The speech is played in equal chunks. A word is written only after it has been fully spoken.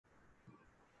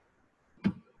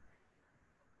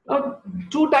Uh,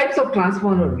 Two types of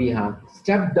transformer we have: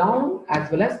 step down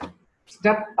as well as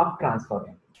step up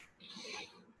transformer.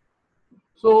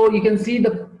 So you can see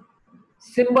the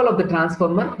symbol of the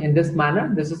transformer in this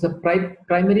manner. This is a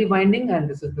primary winding and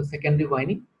this is the secondary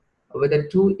winding with the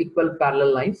two equal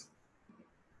parallel lines.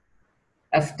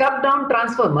 A step down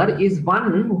transformer is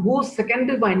one whose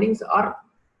secondary windings are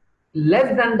less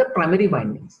than the primary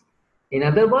windings. In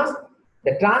other words,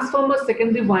 the transformer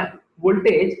secondary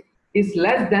voltage is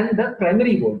less than the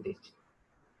primary voltage.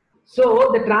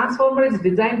 So the transformer is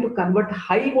designed to convert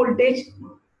high voltage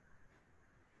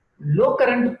low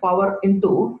current power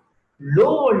into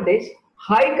low voltage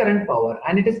high current power,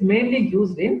 and it is mainly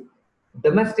used in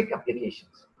domestic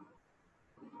applications.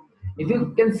 If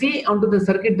you can see onto the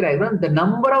circuit diagram, the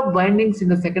number of windings in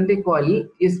the secondary coil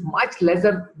is much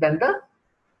lesser than the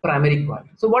primary coil.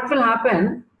 So what will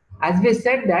happen, as we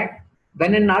said, that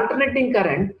when an alternating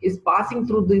current is passing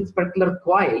through this particular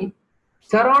coil,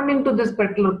 surrounding to this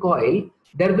particular coil,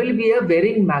 there will be a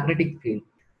varying magnetic field.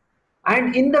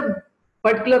 And in the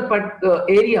particular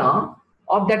area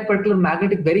of that particular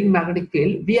varying magnetic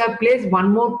field, we have placed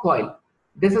one more coil.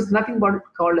 This is nothing but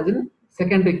called as a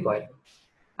secondary coil.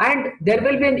 And there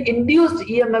will be an induced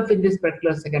EMF in this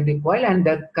particular secondary coil, and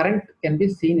the current can be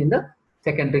seen in the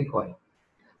secondary coil.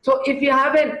 So if you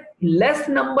have a less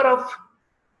number of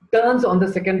turns on the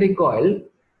secondary coil,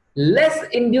 less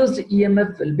induced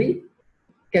EMF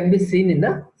can be seen in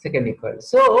the secondary coil.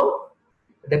 So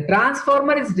the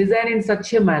transformer is designed in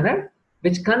such a manner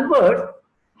which converts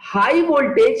high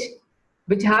voltage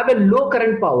which have a low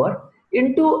current power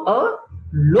into a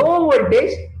low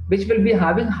voltage which will be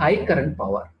having high current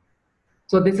power.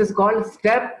 So this is called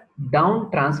step down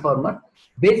transformer,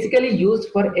 basically used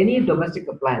for any domestic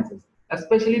appliances,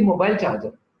 especially mobile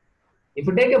charger. If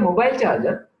you take a mobile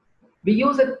charger, we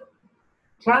use a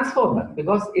transformer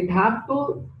because it have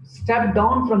to step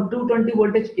down from 220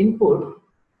 voltage input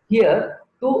here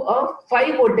to a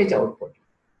 5 voltage output,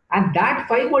 and that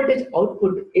 5 voltage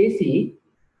output AC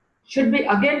should be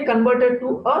again converted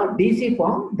to a DC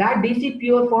form. That DC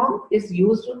pure form is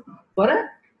used for a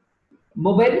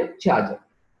mobile charger.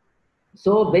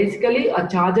 So basically a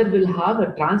charger will have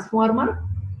a transformer,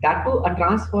 that too a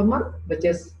transformer which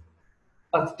is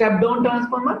a step down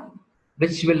transformer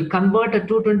which will convert a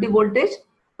 220 voltage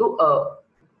to a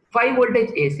 5 voltage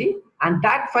AC, and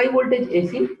that 5 voltage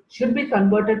AC should be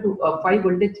converted to a 5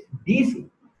 voltage DC.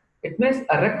 It means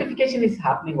a rectification is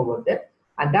happening over there,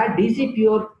 and that DC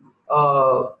pure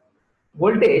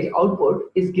voltage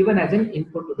output is given as an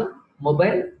input to the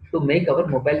mobile to make our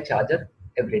mobile charger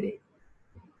every day.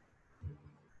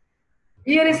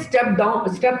 Here is step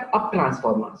up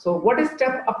transformer. So what is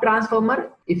step up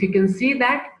transformer? If you can see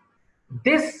that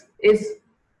this is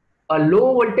a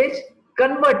low voltage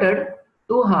converted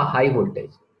to a high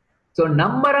voltage. So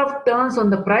number of turns on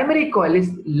the primary coil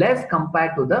is less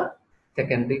compared to the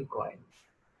secondary coil.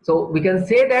 So we can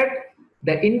say that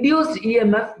the induced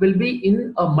EMF will be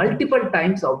in a multiple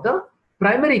times of the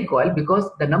primary coil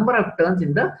because the number of turns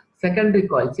in the secondary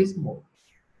coils is more.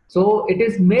 So it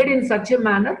is made in such a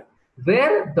manner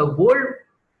where the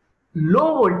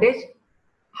low voltage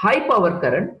high power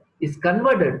current is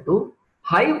converted to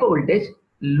high voltage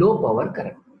low power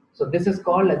current. So this is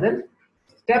called as a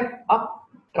step up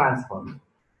transformer.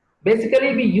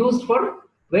 Basically we use for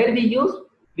where we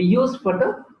use for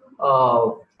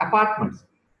the apartments,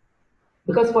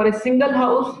 because for a single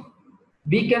house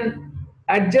we can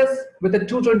adjust with a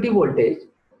 220 voltage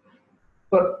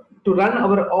to run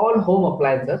our all home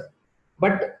appliances,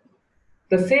 but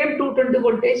the same 220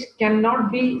 voltage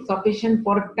cannot be sufficient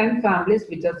for 10 families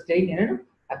which are staying in an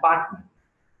apartment.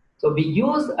 So we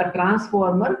use a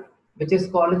transformer which is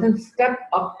called as a step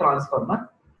up transformer.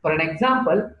 For an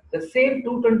example, the same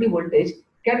 220 voltage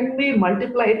can be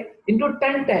multiplied into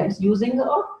 10 times using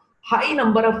a high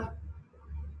number of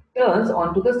turns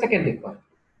onto the secondary coil.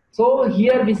 So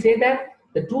here we say that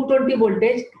the 220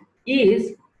 voltage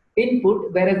is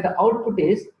input, whereas the output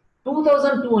is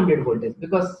 2200 voltage,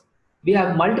 because we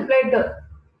have multiplied the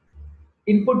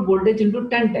input voltage into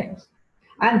 10 times,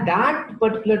 and that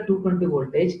particular 220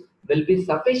 voltage will be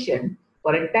sufficient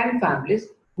for a 10 families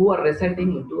who are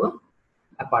residing into an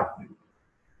apartment.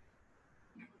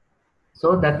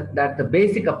 So that's the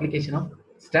basic application of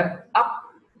step up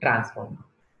transformer.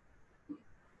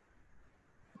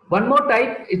 One more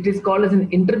type, it is called as an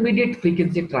intermediate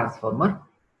frequency transformer,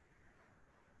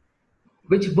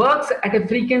 which works at a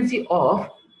frequency of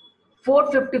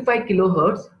 455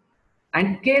 kilohertz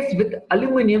and cased with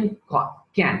aluminum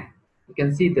can. You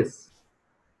can see this.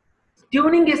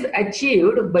 Tuning is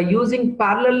achieved by using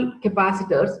parallel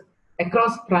capacitors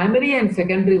across primary and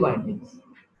secondary windings.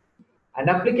 And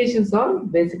applications are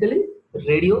basically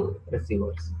radio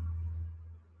receivers.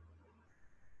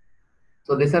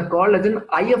 So these are called as an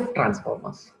IF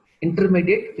transformers,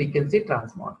 intermediate frequency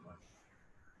transformers.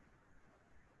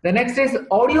 The next is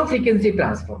audio frequency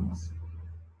transformers.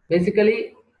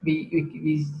 Basically,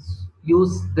 we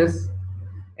use this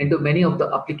into many of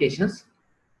the applications.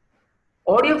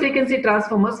 Audio frequency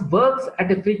transformers works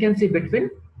at a frequency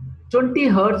between 20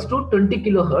 Hz to 20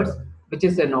 kilohertz, which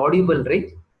is an audible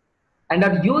range, and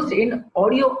are used in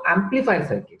audio amplifier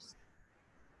circuits.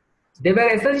 They were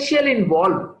essentially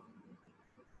involved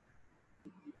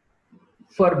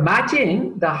for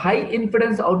matching the high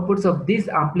impedance outputs of these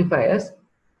amplifiers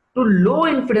to low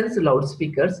impedance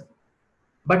loudspeakers,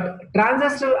 but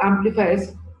transistor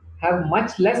amplifiers have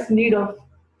much less need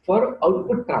for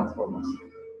output transformers.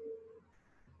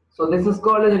 So this is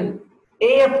called an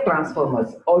AF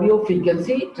transformers, audio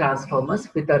frequency transformers,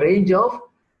 with a range of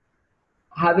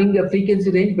having a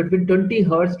frequency range between 20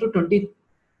 Hz to 20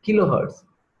 kilohertz.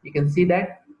 You can see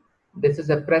that this is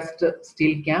a pressed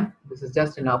steel cam. This is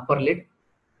just an upper lid.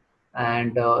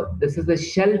 And this is the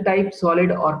shell type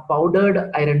solid or powdered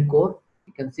iron core.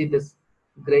 You can see this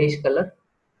grayish color.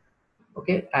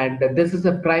 Okay, and this is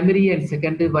a primary and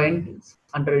secondary windings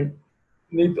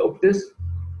underneath of this.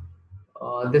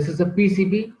 This is a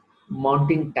PCB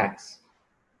mounting tacks.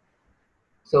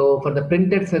 So for the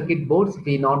printed circuit boards,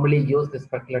 we normally use this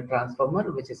particular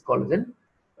transformer, which is called an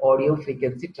audio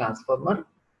frequency transformer,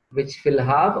 which will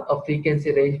have a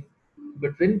frequency range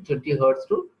between 20 Hz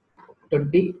to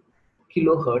 20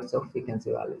 kilohertz of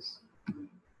frequency values.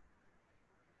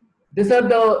 These are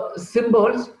the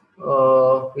symbols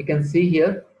we can see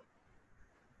here.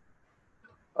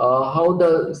 How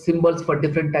the symbols for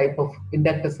different type of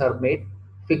inductors are made: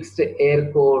 fixed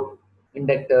air core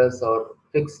inductors or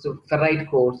fixed ferrite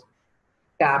cores,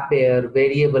 tap air,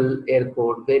 variable air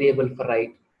core, variable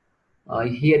ferrite.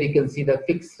 Here you can see the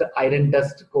fixed iron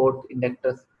dust core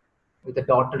inductors with the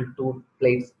dotted two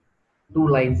plates, two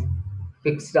lines.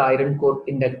 Fixed iron core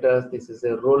inductors. This is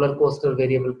a roller coaster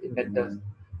variable inductors.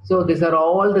 So these are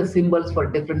all the symbols for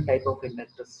different type of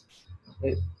inductors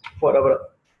for our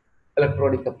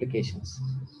electronic applications.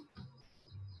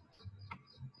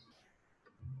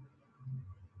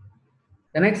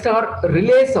 The next are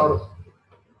relays or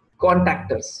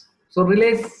contactors. So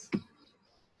relays,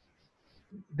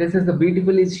 this is the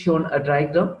beautifully shown a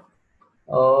diagram.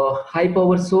 High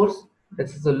power source,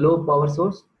 this is a low power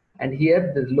source, and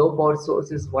here the low power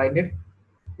source is winded.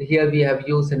 Here we have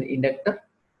used an inductor,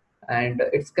 and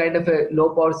it's kind of a low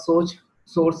power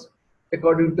source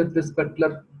according to this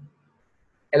particular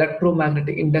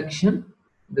electromagnetic induction.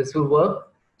 This will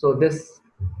work. So this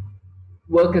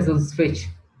work as a switch.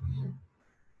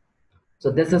 So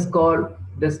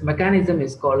this mechanism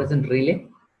is called as a relay,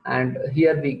 and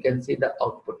here we can see the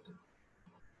output.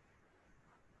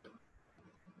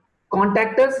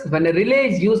 Contactors, when a relay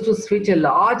is used to switch a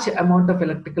large amount of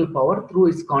electrical power through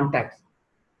its contacts,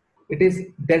 it is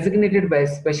designated by a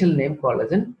special name called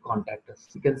as in contactors.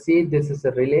 You can see this is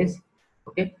a relays.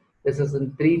 Okay, this is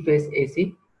in three-phase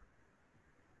AC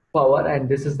power, and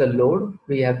this is the load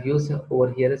we have used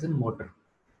over here as a motor.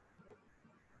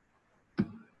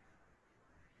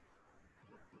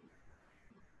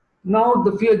 Now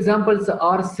the few examples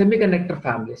are semiconductor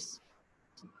families.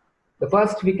 The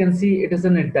first we can see it is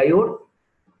in a diode.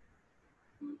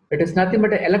 It is nothing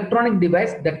but an electronic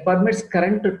device that permits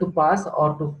current to pass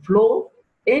or to flow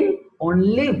in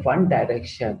only one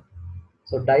direction.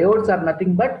 So diodes are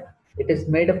nothing but it is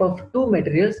made up of two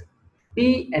materials,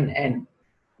 P and N.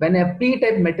 When a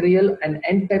P-type material and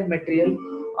N-type material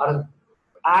are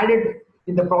added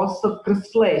in the process of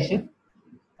crystallization,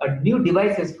 a new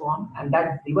device is formed, and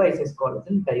that device is called as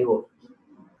a diode.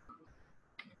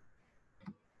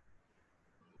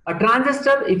 A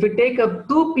transistor, if we take up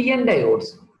two PN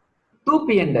diodes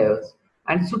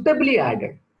and suitably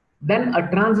added, then a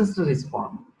transistor is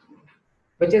formed,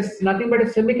 which is nothing but a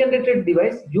semiconductor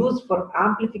device used for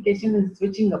amplification and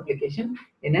switching application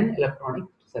in an electronic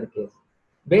circuit.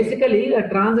 Basically, a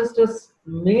transistor's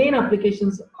main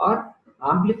applications are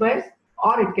amplifiers,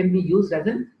 or it can be used as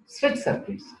in switch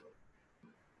circuits.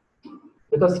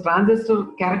 Because transistor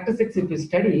characteristics, if you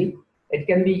study, it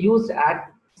can be used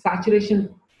at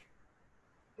saturation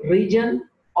region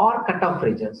or cutoff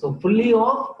region. So fully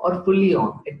off or fully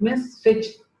on. It means switch,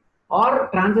 or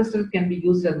transistor can be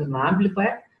used as an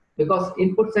amplifier because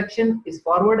input section is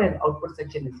forward and output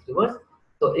section is reverse.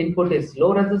 So input is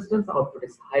low resistance, output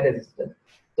is high resistance.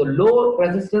 So low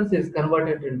resistance is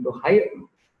converted into high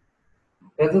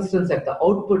resistance at the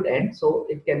output end, so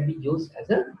it can be used as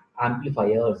an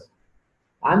amplifiers.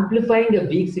 Amplifying a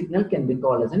weak signal can be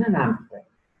called as an amplifier.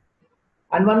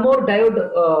 And one more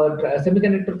diode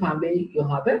semiconductor family, you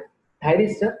have a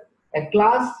thyristor, a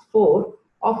class 4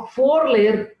 of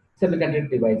 4-layer semiconductor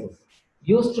devices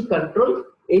used to control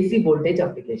AC voltage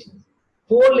applications.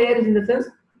 4 layers in the sense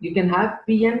you can have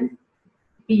PN,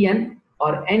 PN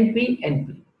or NP,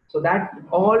 NP. So that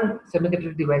all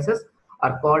semiconductor devices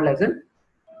are called as an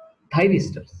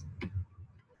thyristors.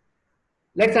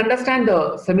 Let's understand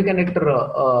the semiconductor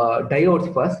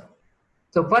diodes first.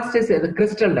 So first is the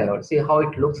crystal diode. See how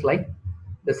it looks like.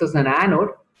 This is an anode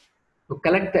to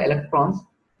collect the electrons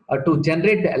or to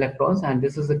generate the electrons, and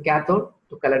this is a cathode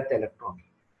to collect the electron.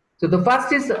 So the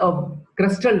first is a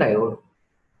crystal diode.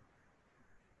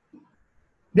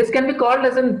 This can be called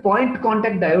as a point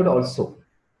contact diode also.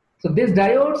 So these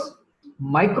diodes,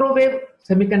 microwave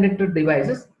semiconductor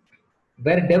devices,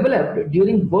 were developed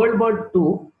during World War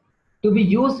II to be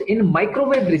used in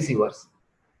microwave receivers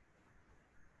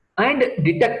and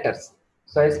detectors.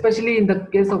 So especially in the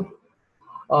case of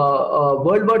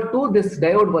World War II, this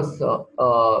diode was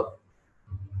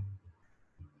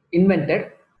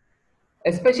invented,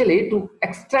 especially to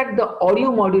extract the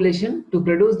audio modulation to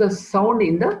produce the sound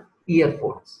in the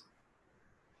earphones.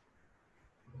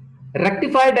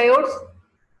 Rectifier diodes,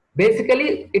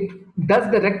 basically it does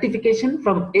the rectification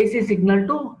from AC signal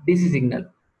to DC signal.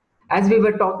 As we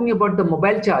were talking about the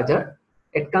mobile charger,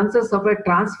 it consists of a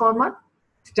transformer,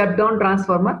 step down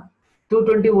transformer.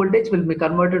 220 voltage will be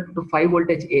converted to 5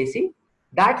 voltage AC.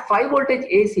 That 5 voltage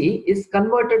AC is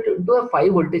converted into a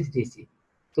 5 voltage DC.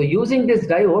 So using this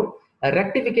diode, a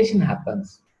rectification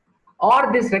happens.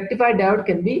 Or this rectified diode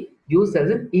can be used as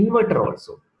an inverter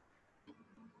also.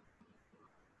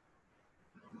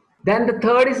 Then the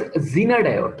third is Zener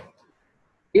diode.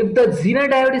 If the Zener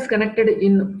diode is connected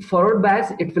in forward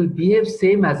bias, it will behave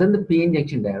same as in the PN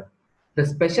junction diode. The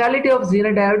speciality of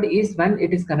Zener diode is when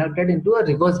it is connected into a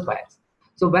reverse bias.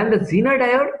 So when the Zener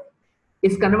diode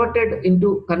is connected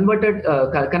into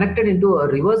a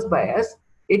reverse bias,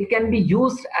 it can be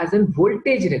used as a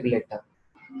voltage regulator.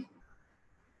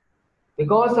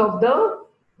 Because of the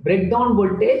breakdown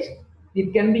voltage,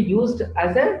 it can be used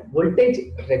as a voltage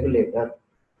regulator.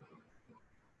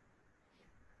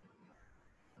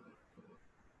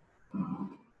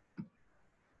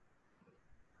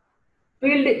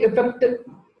 Field effect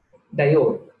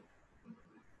diode.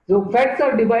 So FETs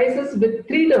are devices with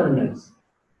 3 terminals.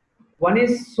 One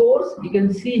is source, you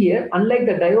can see here, unlike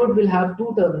the diode will have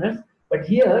 2 terminals, but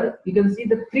here you can see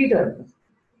the 3 terminals.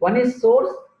 One is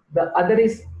source, the other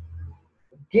is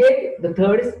gate, the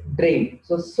third is drain.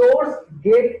 So source,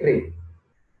 gate, drain.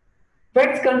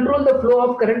 FETs control the flow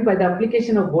of current by the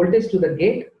application of voltage to the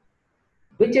gate,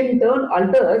 which in turn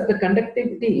alters the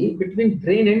conductivity between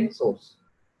drain and source.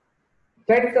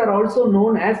 FETs are also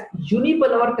known as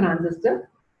unipolar transistor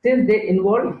since they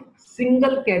involve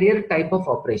single carrier type of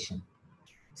operation.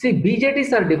 See,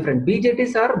 BJTs are different.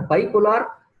 BJTs are bipolar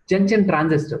junction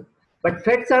transistor, but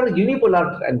FETs are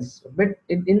unipolar transistor. But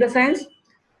in the sense,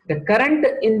 the current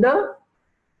in the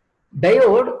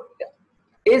diode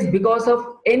is because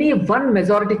of any one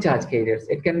majority charge carriers.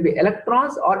 It can be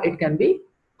electrons or it can be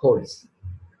holes.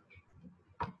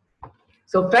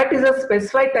 So FET is a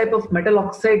specified type of metal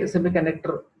oxide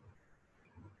semiconductor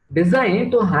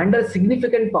designed to handle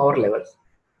significant power levels.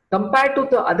 Compared to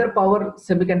the other power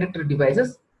semiconductor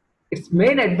devices, its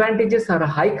main advantages are a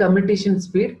high commutation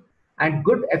speed and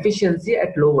good efficiency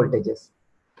at low voltages.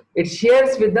 It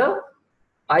shares with the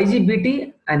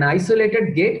IGBT an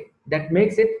isolated gate that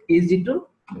makes it easy to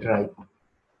drive.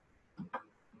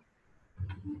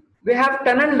 We have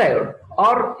tunnel diode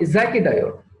or Izaki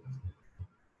diode.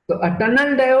 So a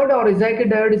tunnel diode or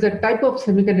Izaki diode is a type of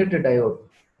semiconductor diode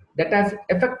that has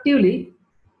effectively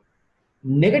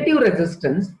negative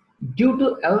resistance due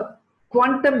to a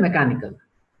quantum mechanical.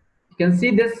 You can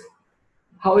see this,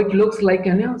 how it looks like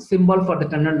a symbol for the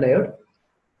tunnel diode.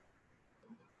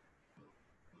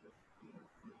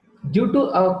 Due to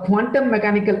a quantum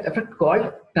mechanical effect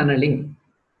called tunneling.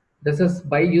 This is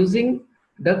by using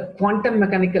the quantum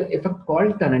mechanical effect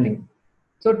called tunneling.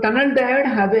 So tunnel diode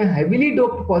have a heavily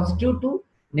doped positive to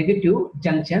negative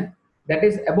junction that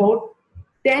is about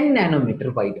 10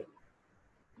 nanometer wide.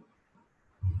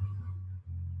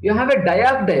 You have a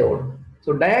diac diode.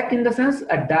 So diac in the sense,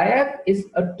 a diac is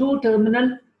a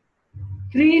 2-terminal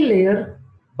 3-layer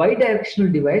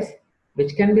bidirectional device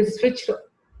which can be switched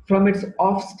from its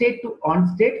off state to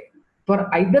on state for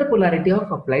either polarity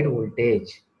of applied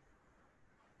voltage.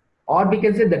 Or we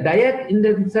can say the diac in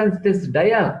the sense, this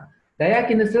diac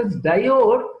in the sense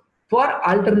diode for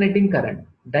alternating current.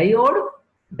 Diode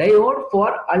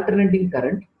for alternating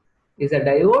current is a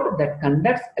diode that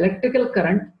conducts electrical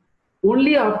current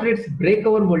only after its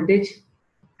breakover voltage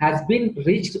has been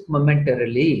reached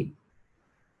momentarily.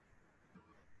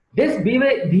 This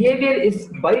behavior is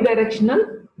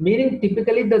bidirectional, meaning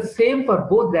typically the same for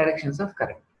both directions of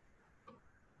current.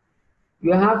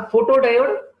 You have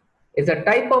photodiode is a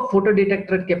type of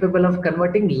photodetector capable of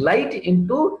converting light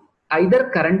into either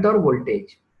current or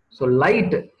voltage. So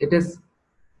light, it is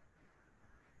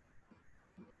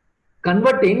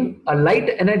converting a light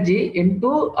energy into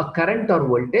a current or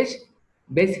voltage,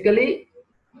 basically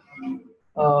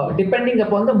depending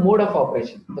upon the mode of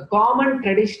operation. The common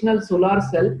traditional solar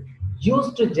cell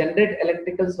used to generate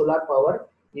electrical solar power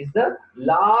is the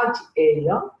large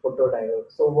area photodiode.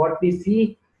 So what we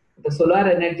see, the solar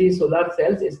energy, solar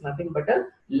cells is nothing but a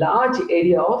large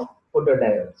area of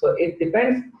photodiode. So it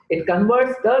depends, it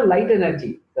converts the light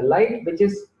energy, the light which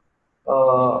is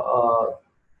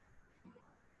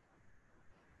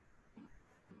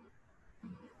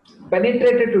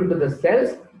penetrated into the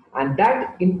cells, and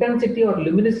that intensity or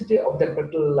luminosity of the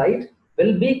particular light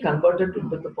will be converted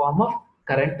into the form of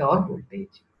current or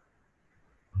voltage.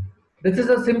 This is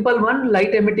a simple one.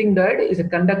 Light emitting diode is a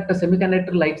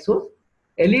semiconductor light source.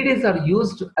 LEDs are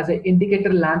used as an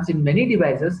indicator lamps in many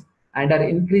devices and are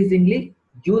increasingly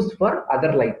used for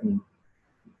other lighting.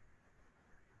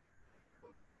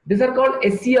 These are called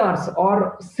SCRs,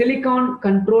 or silicon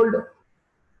controlled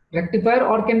rectifier,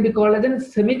 or can be called as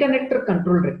a semiconductor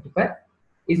controlled rectifier.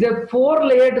 Is a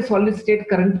 4-layered solid state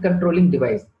current controlling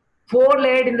device.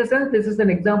 4-layered in the sense, this is an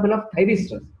example of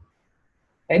thyristors.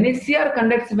 An SCR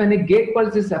conducts when a gate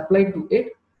pulse is applied to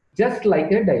it, just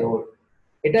like a diode.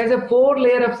 It has a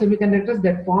 4-layer of semiconductors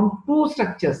that form two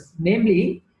structures,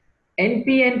 namely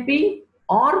NPNP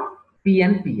or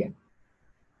PNPN.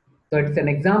 So it's an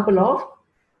example of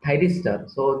thyristor.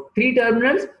 So 3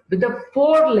 terminals with a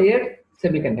 4-layered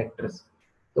semiconductors.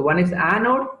 So one is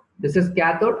anode, this is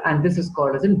cathode, and this is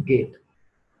called as a gate.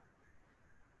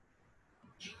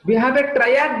 We have a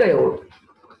triac diode,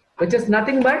 which is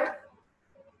nothing but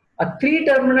a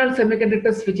 3-terminal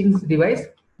semiconductor switching device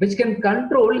which can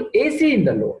control AC in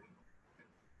the load.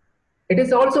 It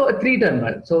is also a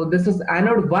 3-terminal. So this is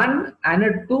anode 1,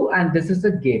 anode 2, and this is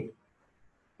a gate.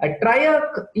 A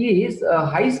triac is a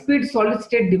high-speed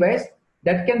solid-state device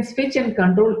that can switch and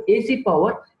control AC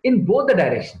power in both the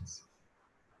directions.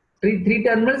 Three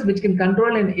terminals which can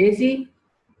control an AC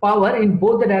power in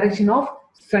both the direction of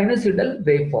sinusoidal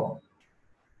waveform.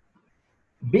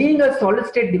 Being a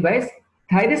solid-state device,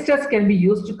 thyristors can be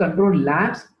used to control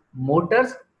lamps,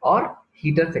 motors, or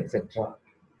heaters, etc.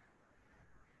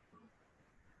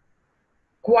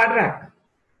 Quadrac,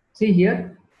 see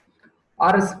here,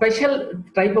 are a special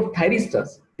type of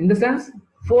thyristors, in the sense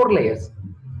 4 layers.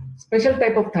 Special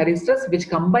type of thyristors which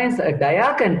combines a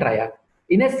diac and triac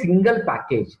in a single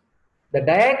package. The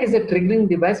diac is a triggering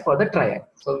device for the triac.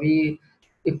 So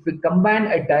if we combine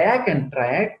a diac and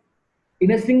triac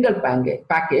in a single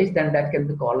package, then that can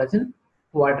be called as a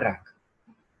quadrac.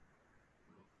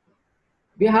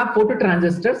 We have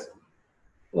phototransistors.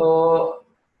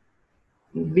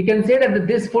 We can say that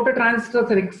these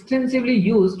phototransistors are extensively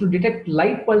used to detect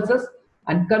light pulses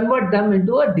and convert them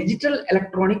into a digital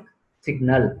electronic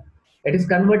signal. It is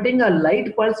converting a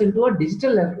light pulse into a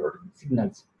digital electronic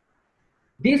signals.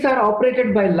 These are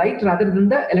operated by light rather than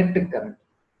the electric current,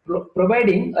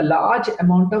 providing a large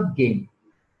amount of gain.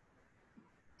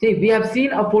 See, we have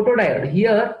seen a photodiode.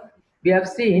 Here we have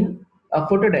seen a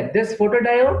photodiode. This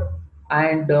photodiode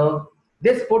and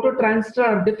this phototransistor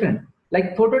are different.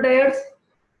 Like photodiodes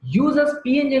uses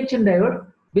p-n junction diode,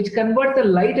 which converts the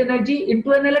light energy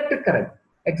into an electric current.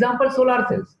 Example, solar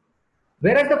cells.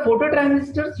 Whereas the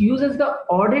phototransistors uses the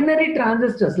ordinary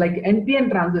transistors like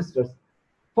NPN transistors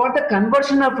for the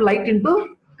conversion of light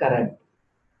into current.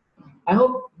 I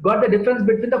hope got the difference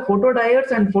between the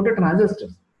photodiodes and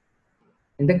phototransistors.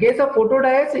 In the case of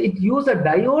photodiodes, it uses a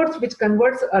diodes which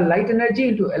converts a light energy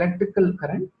into electrical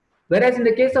current. Whereas in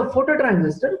the case of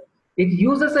phototransistor, it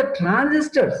uses a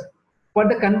transistors for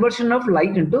the conversion of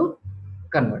light into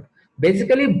current.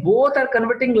 Basically, both are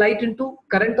converting light into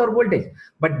current or voltage,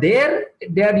 but there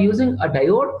they are using a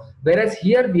diode, whereas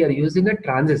here we are using a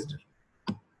transistor.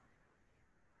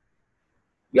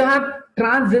 You have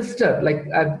transistor, like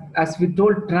as we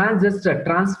told, transistor,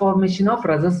 transformation of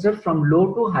resistor from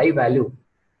low to high value.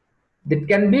 That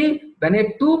can be when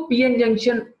a 2 p-n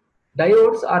junction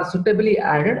diodes are suitably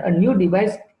added, a new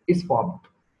device is formed.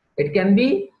 It can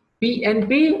be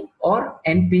PNP or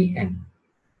NPN.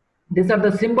 These are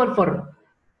the symbol for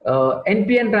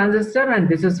NPN transistor, and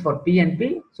this is for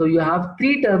PNP. So you have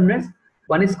 3 terminals.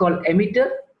 One is called emitter,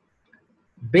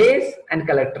 base and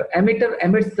collector. Emitter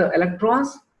emits the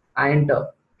electrons and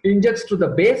injects to the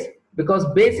base. Because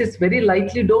base is very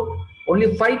lightly doped, only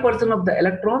 5% of the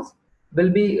electrons will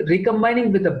be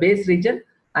recombining with the base region,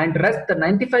 and rest the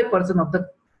 95% of the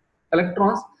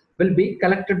electrons will be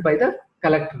collected by the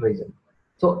collector region.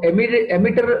 So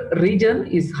emitter region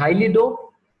is highly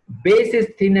doped, base is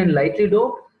thin and lightly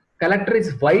doped, collector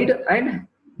is wide and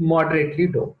moderately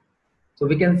doped. So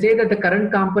we can say that the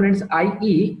current components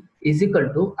IE is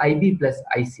equal to IB plus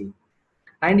IC.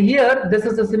 And here this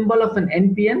is a symbol of an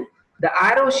NPN. The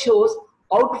arrow shows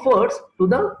outwards to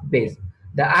the base.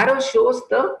 The arrow shows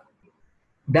the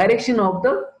direction of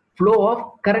the flow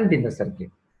of current in the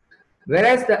circuit.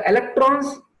 Whereas the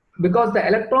electrons, because the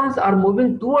electrons are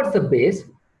moving towards the base,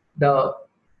 the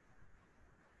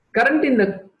current in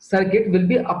the circuit will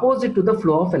be opposite to the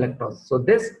flow of electrons. So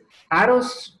this arrow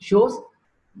shows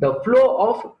the flow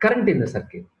of current in the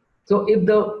circuit. So if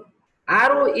the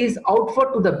arrow is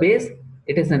outward to the base,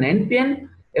 it is an NPN.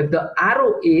 If the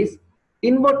arrow is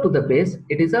inward to the base,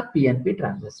 it is a PNP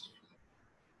transistor.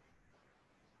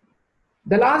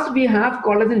 The last we have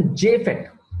called as in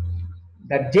JFET.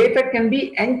 That JFET can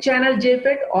be N-channel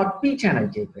JFET or P-channel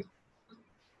JFET.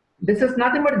 This is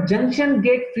nothing but junction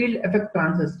gate field effect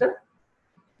transistor.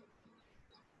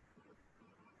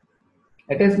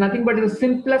 It is nothing but the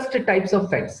simplest types of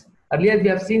FETs. Earlier we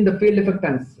have seen the field effect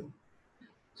transistor.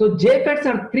 So JFETs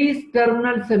are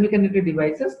 3-terminal semiconductor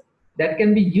devices that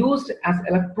can be used as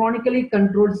electronically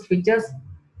controlled switches,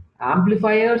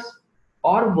 amplifiers,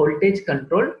 or voltage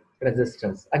controlled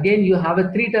resistors. Again, you have a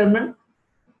 3-terminal: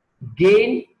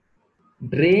 gain,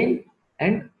 drain,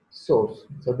 and source.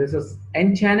 So this is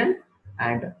N channel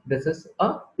and this is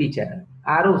a P channel.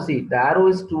 Arrow, see, the arrow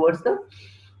is towards the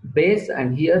base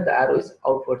and here the arrow is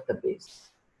outwards the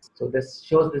base. So this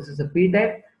shows this is a P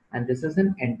type and this is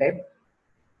an N type.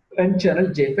 N channel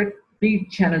JFET, P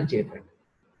channel JFET.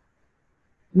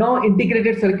 Now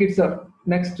integrated circuits are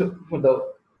next for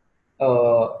the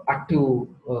active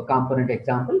component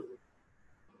example.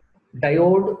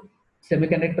 Diode,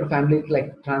 semiconductor families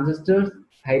like transistors,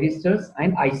 thyristors,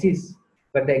 and ICs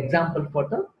were the example for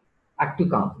the active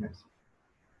components.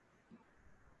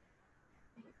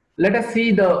 Let us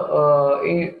see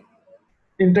the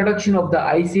introduction of the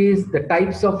ICs, the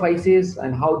types of ICs,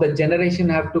 and how the generation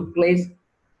have took place.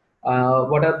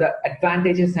 What are the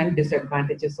advantages and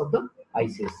disadvantages of the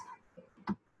ICs?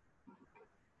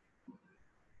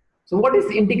 So what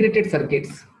is integrated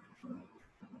circuits?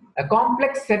 A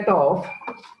complex set of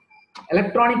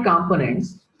electronic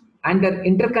components and their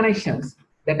interconnections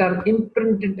that are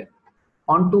imprinted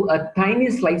onto a tiny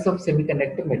slice of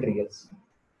semiconductor materials.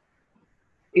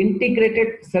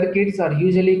 Integrated circuits are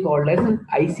usually called as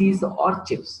ICs or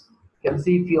chips. You can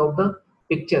see a few of the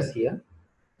pictures here.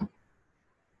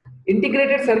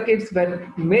 Integrated circuits were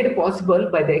made possible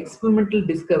by the experimental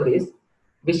discoveries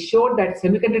which showed that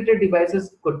semiconductor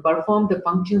devices could perform the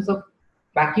functions of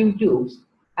vacuum tubes,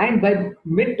 and by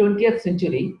mid-20th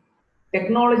century,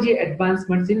 technology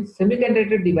advancements in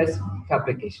semiconductor device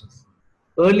fabrications.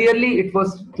 Earlierly, it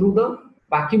was through the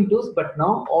vacuum tubes, but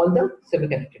now all the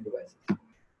semiconductor devices.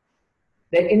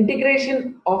 The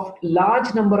integration of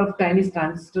large number of tiny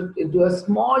transistors into a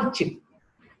small chip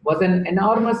was an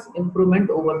enormous improvement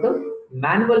over the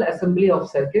manual assembly of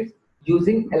circuits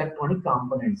using electronic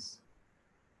components.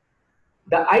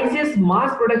 The IC's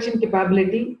mass production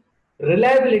capability,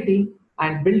 reliability,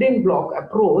 and building block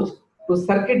approach to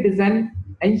circuit design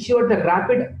ensured the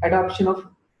rapid adoption of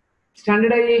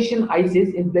standardization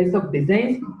ICs in place of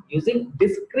designs using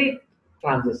discrete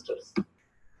transistors.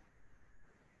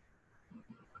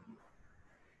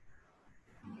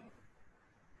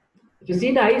 If you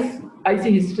see the IC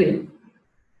history,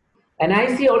 an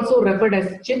IC, also referred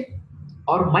as chip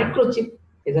or microchip,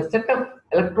 is a set of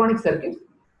electronic circuits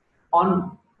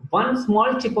on one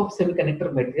small chip of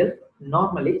semiconductor material,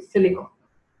 normally silicon.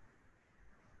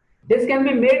 This can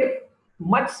be made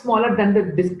much smaller than the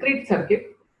discrete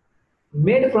circuit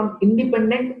made from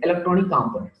independent electronic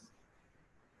components.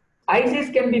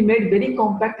 ICs can be made very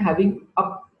compact, having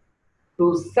up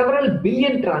to several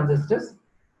billion transistors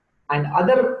and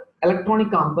other electronic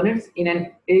components in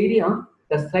an area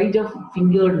the size of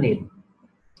fingernail.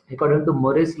 According to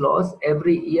Moore's laws,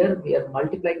 every year we are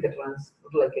multiplying the transistor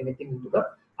like anything into the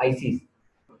ICs.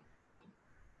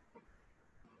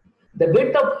 The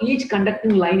width of each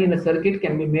conducting line in a circuit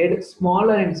can be made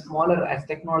smaller and smaller as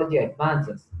technology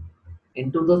advances.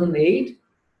 In 2008,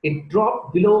 it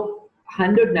dropped below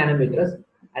 100 nanometers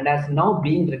and has now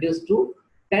been reduced to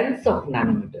tens of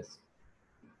nanometers.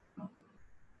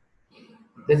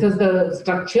 This is the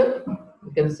structure,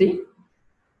 you can see.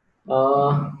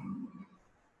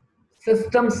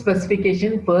 System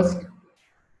specification first,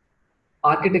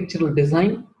 architectural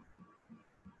design.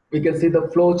 We can see the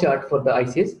flow chart for the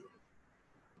ICs.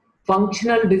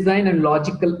 Functional design and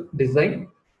logical design.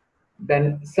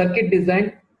 Then circuit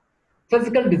design,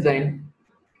 physical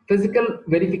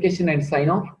verification and sign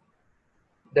off.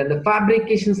 Then the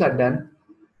fabrications are done,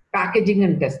 packaging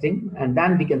and testing, and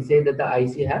then we can say that the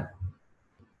IC have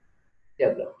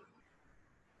developed.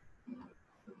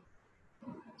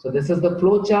 So this is the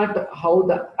flow chart how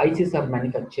the ICs are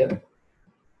manufactured.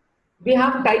 We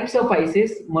have types of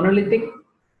ICs: monolithic,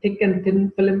 thick and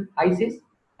thin film ICs,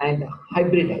 and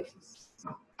hybrid ICs.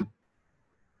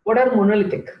 What are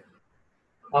monolithic?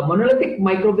 Monolithic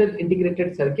microwave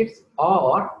integrated circuits,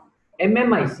 or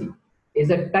MMIC,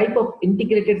 is a type of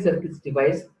integrated circuits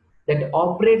device that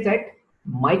operates at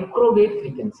microwave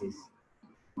frequencies.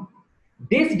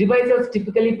 These devices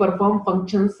typically perform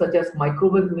functions such as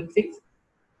microwave mixing,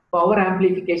 power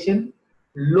amplification,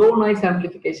 low noise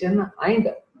amplification,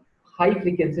 and high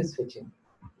frequency switching.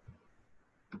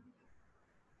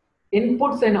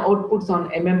 Inputs and outputs on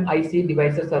MMIC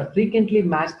devices are frequently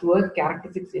matched to a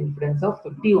characteristic impedance of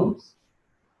 50 ohms.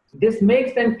 This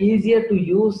makes them easier to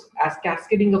use, as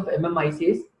cascading of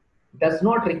MMICs does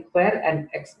not require an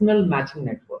external matching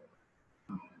network.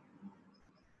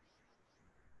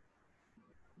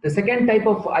 The second type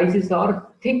of ICs are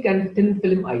thick and thin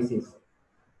film ICs.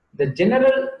 The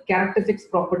general characteristics,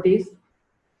 properties,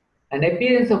 and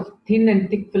appearance of thin and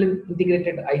thick film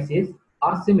integrated ICs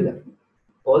are similar,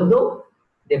 although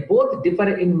they both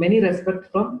differ in many respects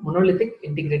from monolithic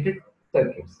integrated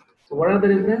circuits. So what are the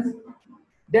differences?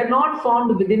 They are not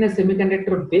found within a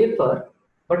semiconductor wafer,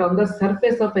 but on the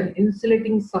surface of an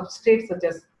insulating substrate such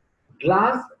as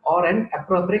glass or an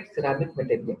appropriate ceramic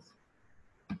materials.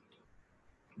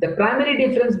 The primary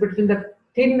difference between the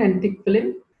thin and thick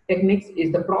film techniques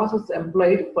is the process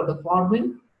employed for the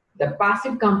forming the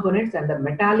passive components and the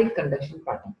metallic conduction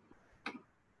pattern.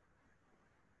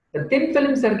 The thin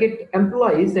film circuit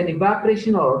employs an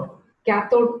evaporation or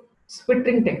cathode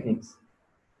sputtering techniques.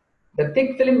 The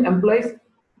thick film employs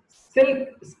silk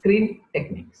screen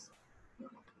techniques.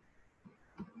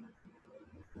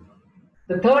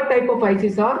 The third type of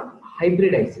ICs are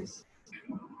hybrid ICs.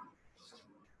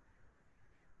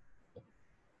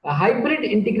 A hybrid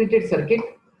integrated circuit,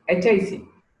 HIC,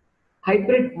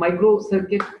 hybrid micro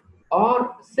circuit,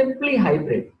 or simply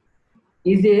hybrid,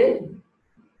 is a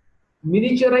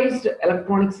miniaturized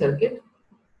electronic circuit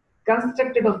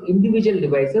constructed of individual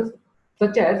devices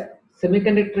such as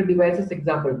semiconductor devices,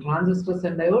 example transistors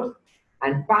and diodes,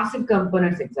 and passive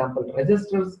components, example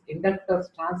resistors,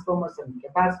 inductors, transformers, and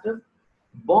capacitors,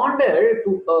 bonded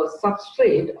to a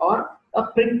substrate or a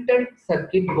printed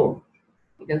circuit board.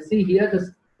 You can see here this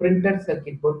printed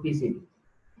circuit board, PCB.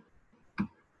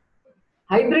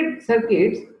 Hybrid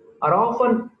circuits are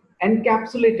often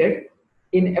encapsulated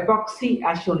in epoxy,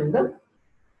 as shown in the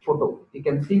photo. You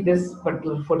can see this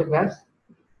particular photographs.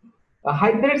 A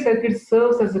hybrid circuit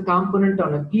serves as a component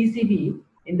on a PCB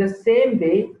in the same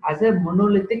way as a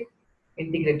monolithic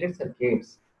integrated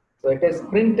circuits. So it is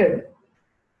printed,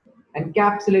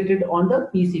 encapsulated on the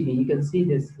PCB. You can see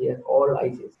this here, all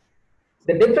ICs.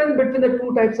 The difference between the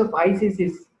two types of ICs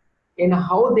is in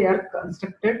how they are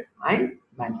constructed and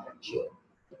manufactured.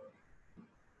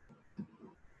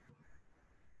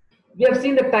 We have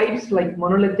seen the types like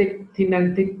monolithic, thin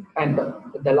and thick, and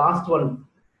the last one,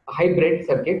 hybrid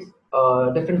circuits,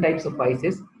 different types of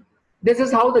ICs. This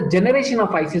is how the generation of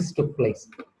ICs took place.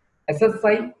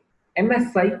 SSI,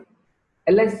 MSI,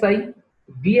 LSI,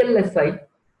 VLSI,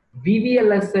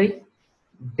 VVLSI,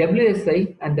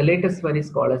 WSI, and the latest one is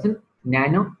called as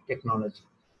nanotechnology.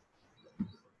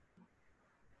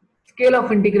 Scale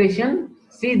of integration.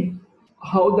 See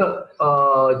how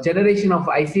the generation of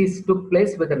ICs took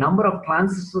place with the number of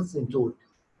transistors into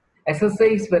it.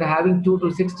 SSIs were having 2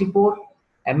 to 64.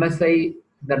 MSI,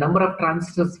 the number of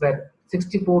transistors were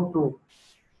 64 to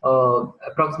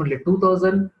approximately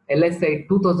 2000. LSI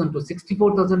 2000 to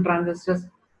 64,000 transistors.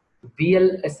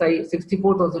 VLSI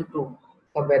 64,000 to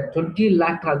somewhere 20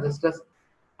 lakh transistors.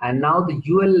 And now the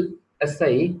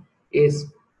ULSI is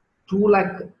 2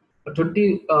 lakh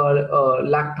 20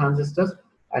 lakh transistors,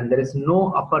 and there is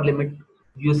no upper limit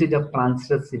usage of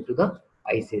transistors into the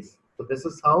ICs. So this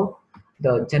is how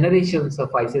the generations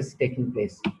of ICs taking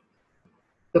place.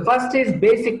 The first is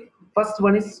basic. First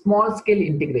one is small scale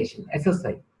integration,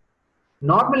 SSI.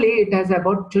 Normally it has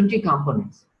about 20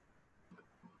 components.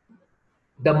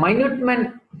 The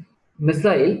Minuteman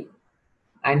missile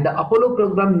and the Apollo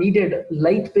program needed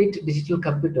lightweight digital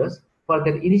computers for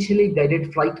their initially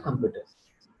guided flight computers.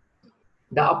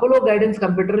 The Apollo guidance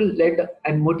computer led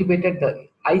and motivated the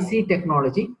IC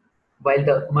technology, while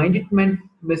the Minuteman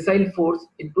missile force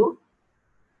into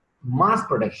mass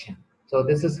production. So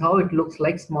this is how it looks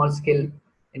like, small scale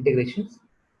integrations.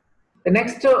 The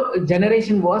next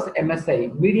generation was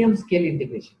MSI, medium scale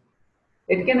integration.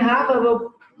 It can have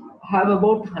about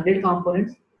 100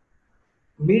 components.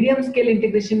 Medium scale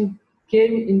integration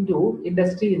came into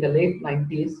industry in the late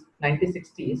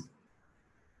 1960s.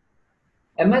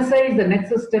 MSI is the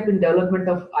next step in development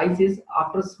of ICs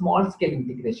after small scale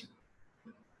integration.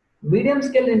 Medium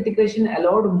scale integration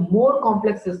allowed more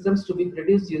complex systems to be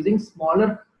produced using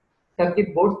smaller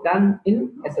circuit boards than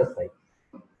in SSI.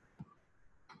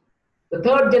 The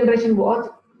third generation was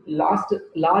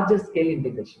larger scale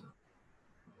integration.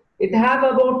 It had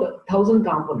about 1,000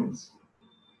 components.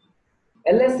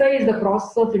 LSI is the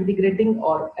process of integrating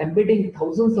or embedding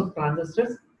thousands of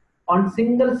transistors on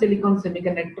single silicon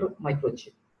semiconductor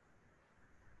microchip.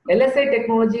 LSI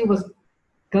technology was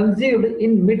conceived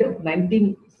in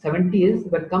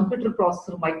mid-1970s when computer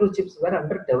processor microchips were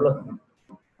under development.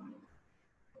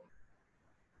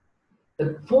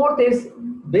 The fourth is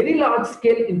very large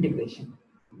scale integration,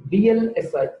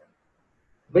 VLSI.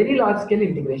 Very large scale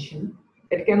integration.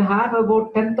 It can have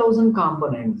about 10,000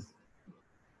 components.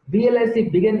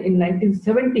 VLSI began in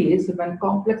 1970s when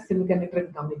complex semiconductor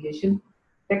and communication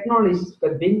technologies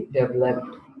were being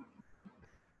developed.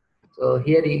 So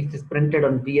here it is printed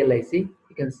on VLSI.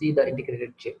 You can see the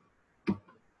integrated chip.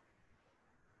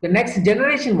 The next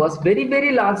generation was very,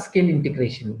 very large scale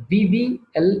integration,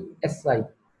 VVLSI,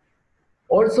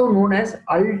 also known as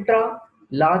ultra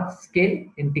large scale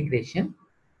integration.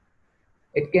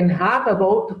 It can have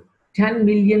about 10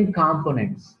 million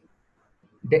components.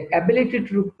 The ability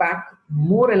to pack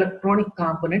more electronic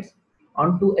components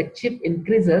onto a chip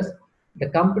increases the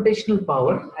computational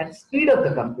power and speed of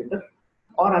the computer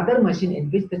or other machine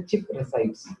in which the chip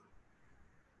resides.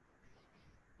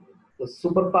 The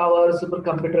superpower,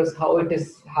 supercomputers, how it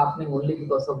is happening only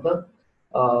because of the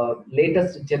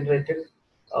latest generated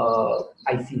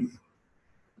ICs.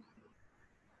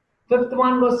 Fifth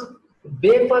one was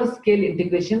wafer scale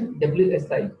integration,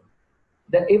 WSI.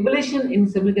 The evolution in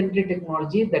semiconductor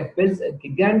technology that builds a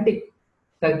gigantic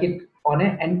circuit on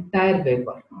an entire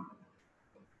wafer.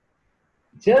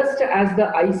 Just as the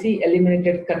IC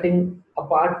eliminated cutting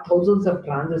apart thousands of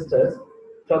transistors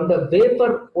from the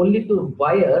wafer only to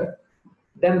wire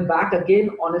them back again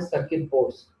on a circuit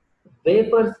board,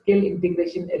 wafer scale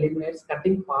integration eliminates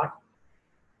cutting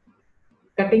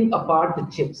apart the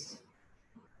chips.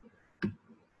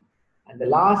 And the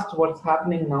last, what's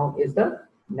happening now is the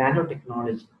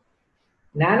nanotechnology.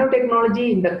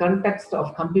 Nanotechnology in the context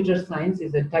of computer science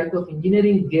is a type of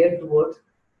engineering geared towards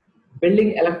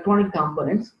building electronic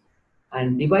components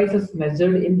and devices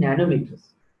measured in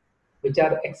nanometers, which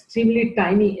are extremely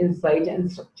tiny in size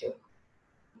and structure.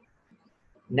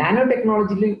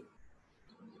 Nanotechnology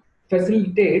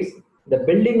facilitates the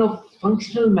building of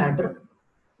functional matter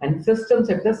and systems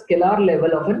at the scalar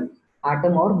level of an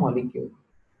atom or molecule.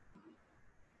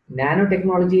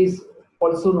 Nanotechnology is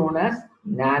also known as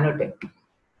nanotech.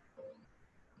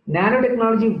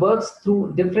 Nanotechnology works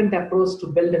through different approaches to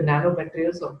build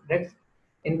nanomaterials of products,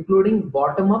 including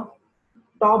bottom-up,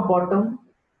 top-bottom,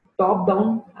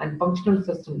 top-down, and functional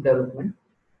system development.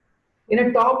 In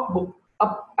a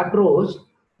top-up approach,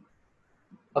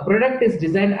 a product is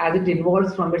designed as it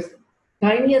evolves from its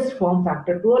tiniest form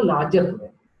factor to a larger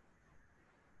product.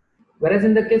 Whereas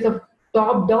in the case of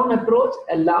top-down approach,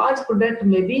 a large product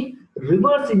may be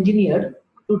reverse engineered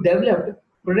to develop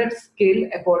product scale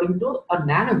according to a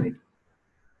nanometer.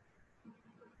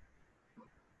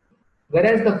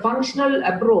 Whereas the functional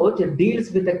approach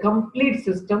deals with a complete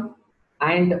system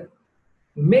and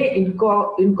may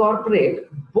incorporate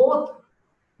both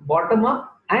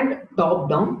bottom-up and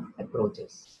top-down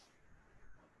approaches.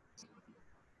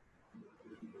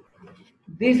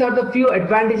 These are the few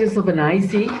advantages of an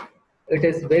IC. It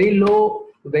is very low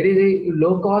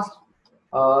cost,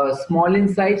 small in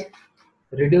size,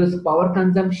 reduced power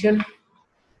consumption,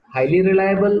 highly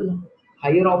reliable,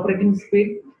 higher operating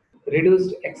speed,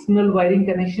 reduced external wiring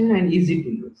connection, and easy to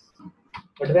use.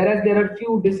 But whereas there are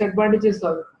few disadvantages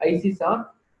of ICs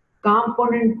are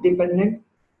component dependent,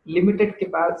 limited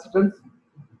capacitance,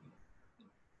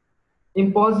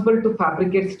 impossible to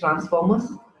fabricate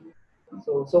transformers.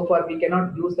 So far we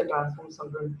cannot use the transformers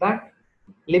under that.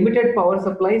 Limited power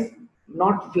supplies,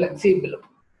 not flexible.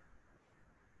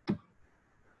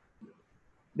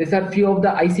 These are few of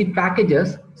the IC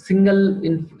packages: single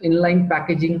inline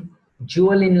packaging,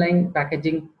 dual inline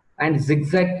packaging, and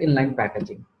zigzag inline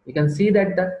packaging. You can see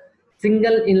that the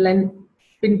single inline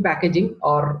pin packaging,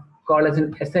 or called as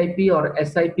an SIP or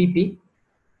SIPP,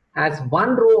 has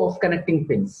one row of connecting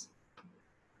pins.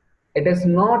 It is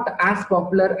not as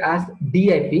popular as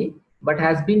DIP, but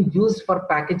has been used for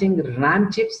packaging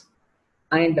RAM chips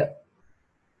and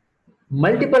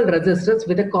multiple resistors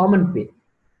with a common pin.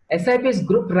 SIPs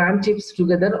group RAM chips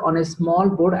together on a small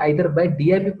board either by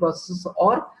DIP process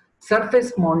or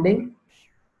surface mounting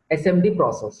SMD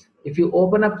process. If you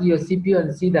open up your CPU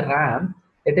and see the RAM,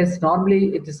 it is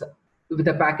with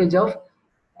a package of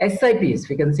SIPs.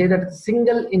 We can say that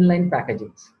single inline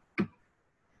packagings.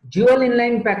 Dual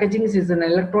inline packaging is an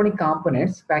electronic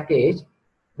components package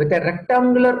with a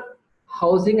rectangular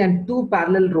housing and two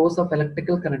parallel rows of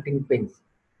electrical connecting pins.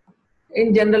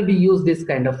 In general, we use this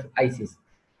kind of ICs.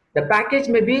 The package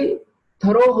may be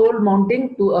thorough hole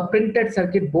mounting to a printed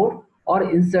circuit board or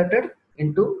inserted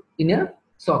in a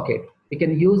socket. We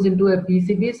can use into a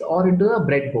PCBs or into a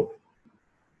breadboard.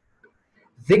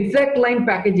 Zigzag line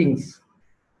packagings.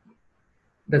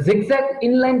 The zigzag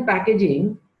inline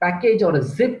package or a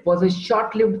zip was a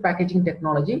short-lived packaging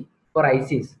technology for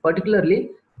ICs,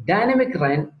 particularly dynamic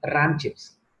RAM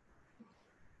chips.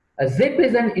 A zip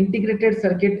is an integrated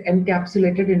circuit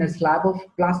encapsulated in a slab of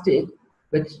plastic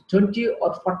with 20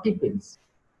 or 40 pins,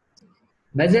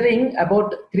 measuring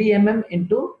about 3 mm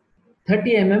into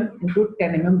 30 mm into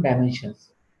 10 mm dimensions.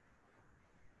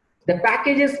 The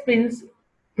package's pins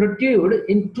protrude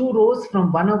in two rows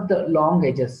from one of the long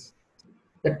edges.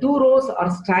 The two rows are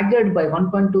staggered by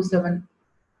 1.27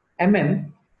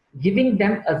 mm, giving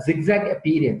them a zigzag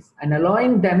appearance and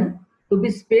allowing them to be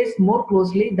spaced more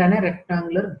closely than a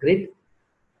rectangular grid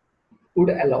would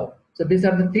allow. So these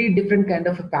are the three different kind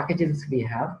of packages we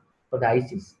have for the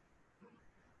ICs.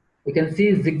 You can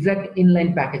see zigzag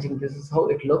inline packaging. This is how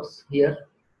it looks here.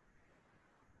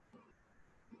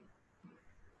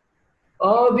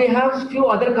 We have few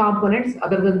other components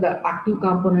other than the active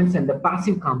components and the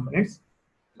passive components,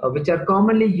 which are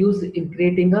commonly used in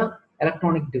creating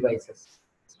electronic devices.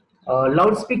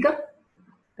 Loudspeaker,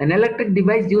 an electric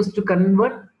device used to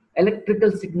convert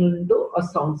electrical signal into a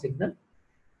sound signal.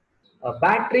 A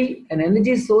battery, an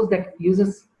energy source that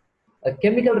uses a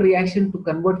chemical reaction to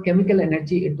convert chemical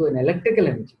energy into an electrical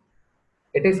energy.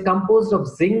 It is composed of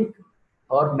zinc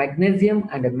or magnesium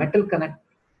and a metal connector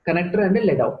and a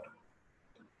lead out.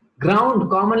 Ground,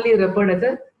 commonly referred as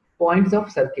a points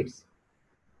of circuits.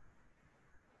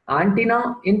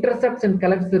 Antenna intercepts and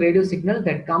collects the radio signal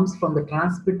that comes from the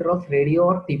transmitter of radio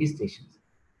or TV stations.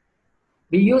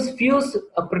 We use fuse,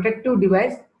 a protective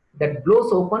device that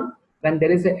blows open when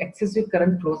there is an excessive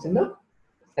current flows in the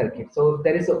circuit. So if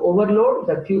there is an overload,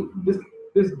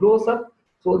 this blows up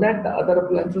so that the other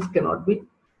appliances cannot be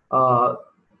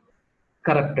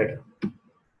corrupted.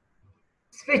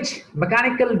 Switch,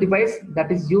 mechanical device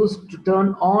that is used to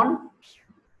turn on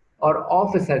or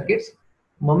off a circuit,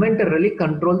 momentarily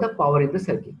control the power in the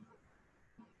circuit.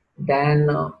 Then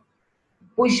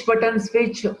push button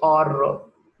switch, or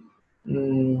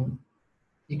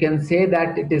you can say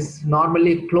that it is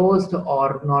normally closed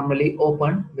or normally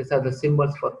open. These are the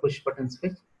symbols for push button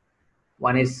switch.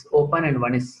 One is open and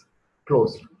one is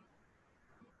closed.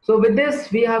 So with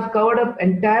this, we have covered up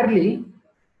entirely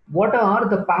what are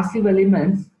the passive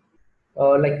elements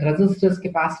like resistors,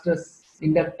 capacitors,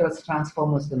 inductors,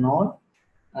 transformers and all,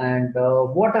 and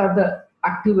what are the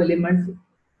active elements,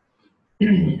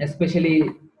 especially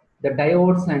the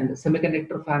diodes and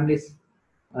semiconductor families,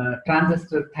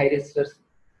 transistor, thyristors,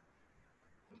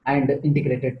 and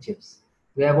integrated chips.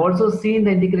 We have also seen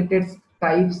the integrated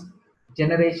types,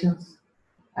 generations,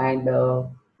 and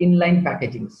inline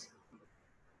packagings.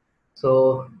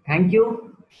 So thank you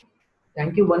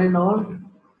one and all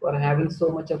for having so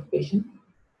much of patience,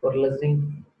 for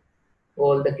listening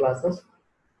all the classes.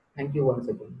 Thank you once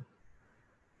again.